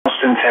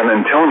Austin San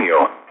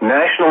Antonio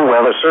National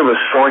Weather Service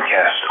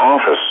Forecast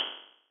Office.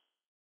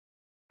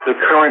 The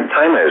current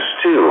time is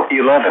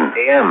 2:11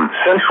 a.m.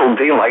 Central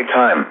Daylight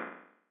Time.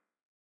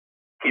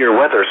 Your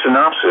weather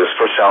synopsis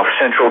for South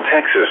Central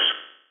Texas.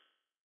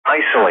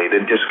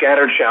 Isolated to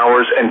scattered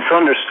showers and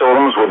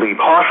thunderstorms will be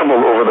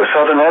possible over the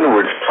southern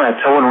Edwards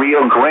Plateau and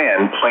Rio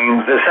Grande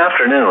Plains this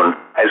afternoon,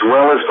 as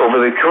well as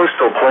over the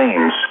coastal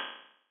plains.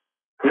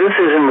 This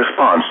is in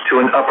response to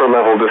an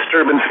upper-level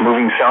disturbance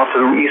moving south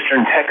through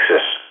eastern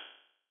Texas.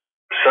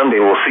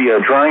 Sunday will see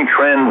a dry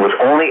trend with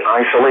only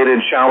isolated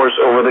showers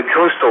over the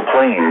coastal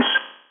plains.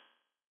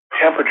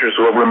 Temperatures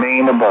will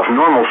remain above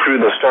normal through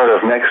the start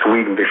of next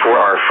week before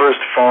our first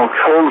fall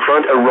cold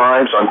front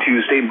arrives on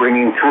Tuesday,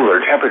 bringing cooler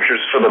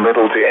temperatures for the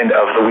middle to end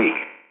of the week.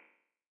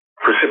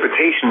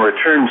 Precipitation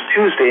returns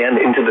Tuesday and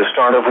into the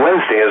start of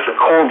Wednesday as the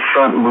cold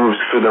front moves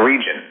through the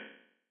region.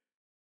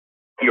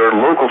 Your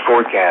local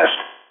forecast.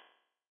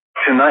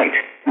 Tonight,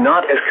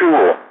 not as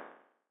cool.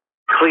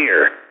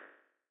 Clear.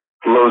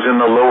 Lows in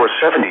the lower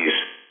 70s.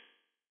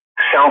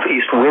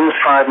 Southeast winds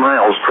 5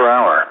 miles per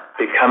hour,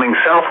 becoming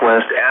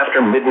southwest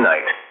after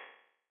midnight.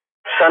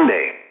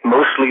 Sunday,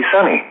 mostly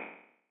sunny.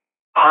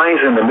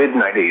 Highs in the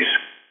mid-90s.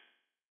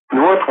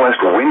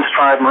 Northwest winds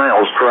 5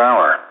 miles per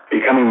hour,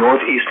 becoming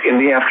northeast in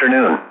the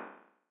afternoon.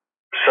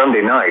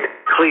 Sunday night,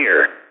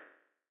 clear.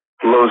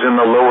 Lows in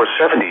the lower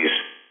 70s.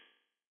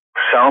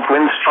 South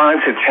winds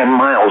 5 to 10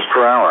 miles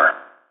per hour.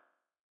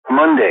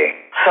 Monday,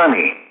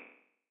 sunny.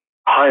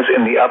 Highs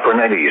in the upper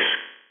 90s.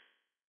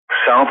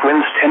 South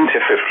winds 10 to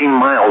 15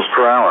 miles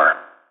per hour.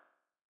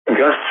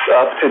 Gusts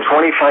up to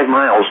 25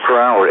 miles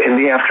per hour in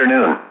the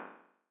afternoon.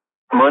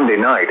 Monday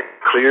night,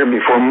 clear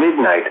before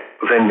midnight,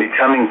 then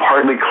becoming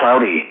partly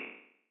cloudy.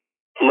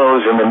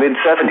 Lows in the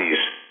mid-70s.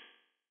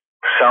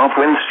 South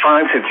winds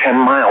 5 to 10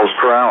 miles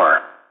per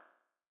hour.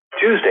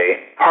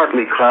 Tuesday,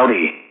 partly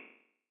cloudy.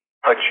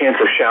 A chance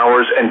of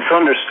showers and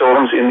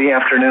thunderstorms in the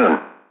afternoon.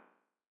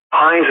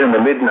 Highs in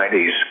the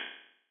mid-90s.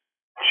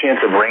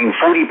 Chance of rain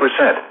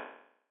 40%.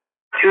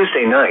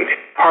 Tuesday night,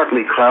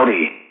 partly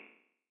cloudy.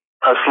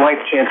 A slight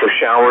chance of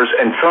showers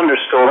and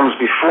thunderstorms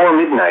before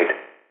midnight.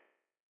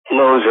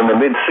 Lows in the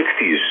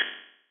mid-60s.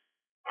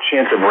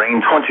 Chance of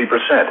rain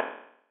 20%.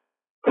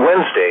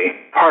 Wednesday,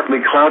 partly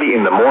cloudy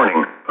in the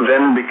morning,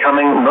 then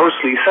becoming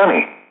mostly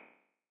sunny.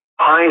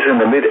 Highs in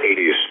the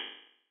mid-80s.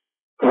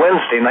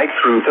 Wednesday night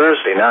through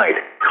Thursday night,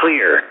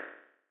 clear.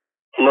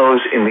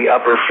 Lows in the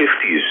upper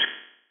 50s.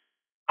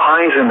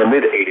 Highs in the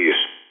mid-80s.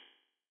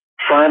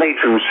 Friday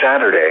through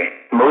Saturday,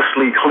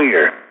 mostly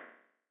clear.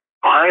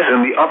 Highs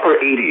in the upper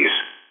 80s.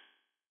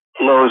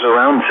 Lows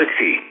around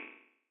 60.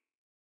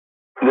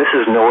 This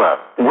is NOAA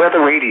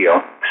Weather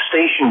Radio,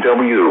 Station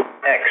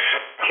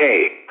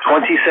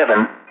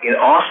WXK27 in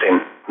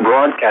Austin,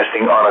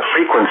 broadcasting on a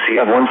frequency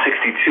of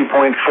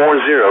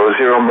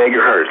 162.400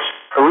 MHz,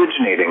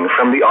 originating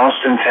from the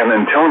Austin San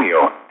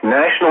Antonio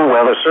National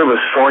Weather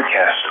Service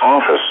Forecast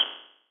Office.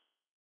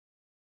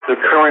 The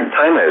current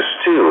time is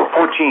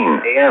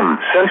 2:14 a.m.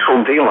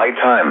 Central Daylight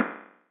Time.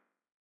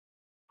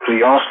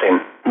 The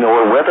Austin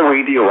NOAA Weather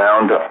Radio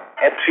Roundup.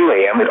 At 2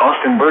 a.m. at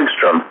Austin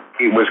Bergstrom,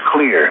 it was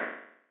clear.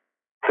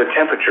 The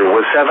temperature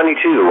was 72,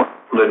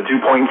 the dew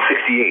point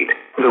 68,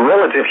 the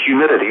relative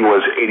humidity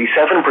was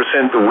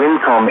 87%, the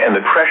wind calm and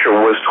the pressure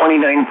was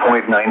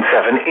 29.97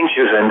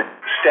 inches and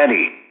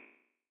steady.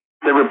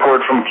 The report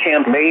from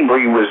Camp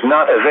Mabry was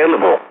not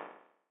available.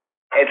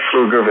 At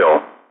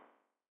Pflugerville,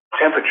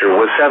 temperature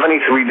was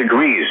 73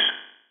 degrees.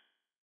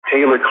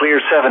 Taylor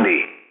clear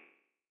 70.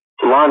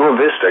 Lago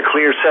Vista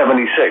clear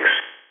 76.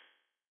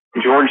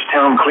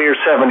 Georgetown clear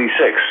 76.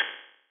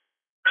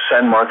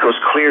 San Marcos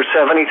clear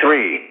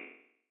 73.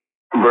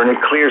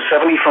 Burnet clear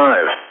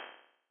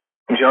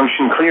 75.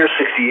 Junction clear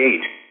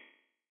 68.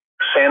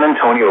 San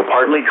Antonio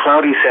partly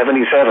cloudy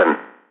 77.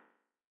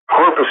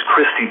 Corpus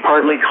Christi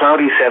partly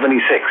cloudy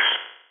 76.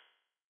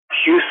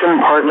 Houston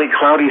partly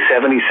cloudy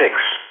 76.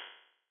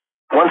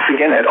 Once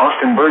again at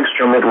Austin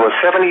Bergstrom it was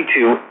 72,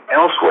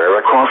 elsewhere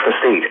across the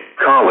state,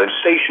 College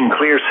Station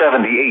clear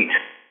 78.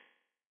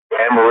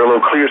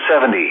 Amarillo clear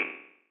 70.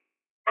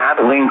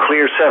 Abilene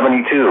clear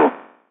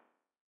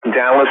 72.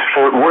 Dallas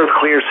Fort Worth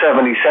clear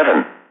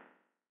 77.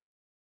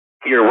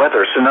 Your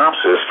weather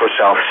synopsis for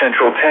South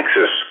Central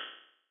Texas.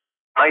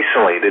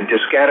 Isolated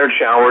to scattered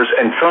showers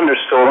and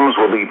thunderstorms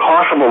will be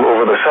possible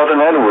over the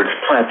southern Edwards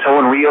Plateau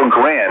and Rio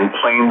Grande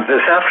Plains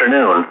this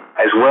afternoon,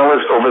 as well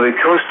as over the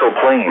coastal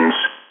plains.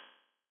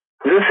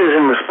 This is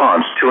in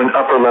response to an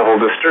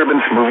upper-level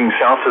disturbance moving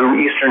south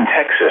through eastern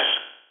Texas.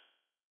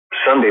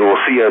 Sunday will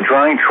see a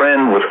dry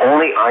trend with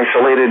only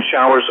isolated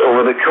showers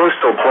over the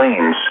coastal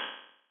plains.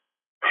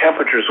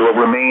 Temperatures will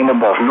remain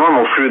above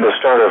normal through the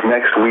start of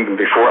next week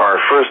before our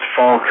first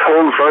fall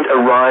cold front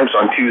arrives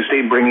on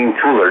Tuesday, bringing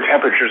cooler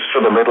temperatures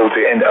for the middle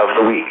to end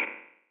of the week.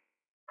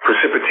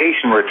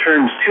 Precipitation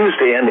returns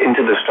Tuesday and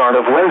into the start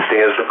of Wednesday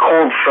as the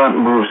cold front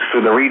moves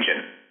through the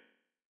region.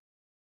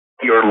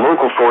 Your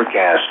local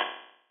forecast.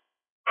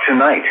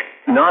 Tonight,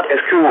 not as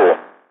cool.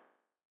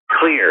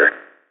 Clear.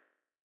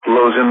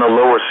 Lows in the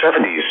lower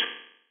 70s.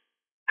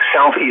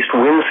 southeast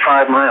winds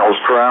 5 miles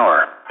per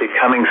hour,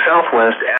 becoming southwest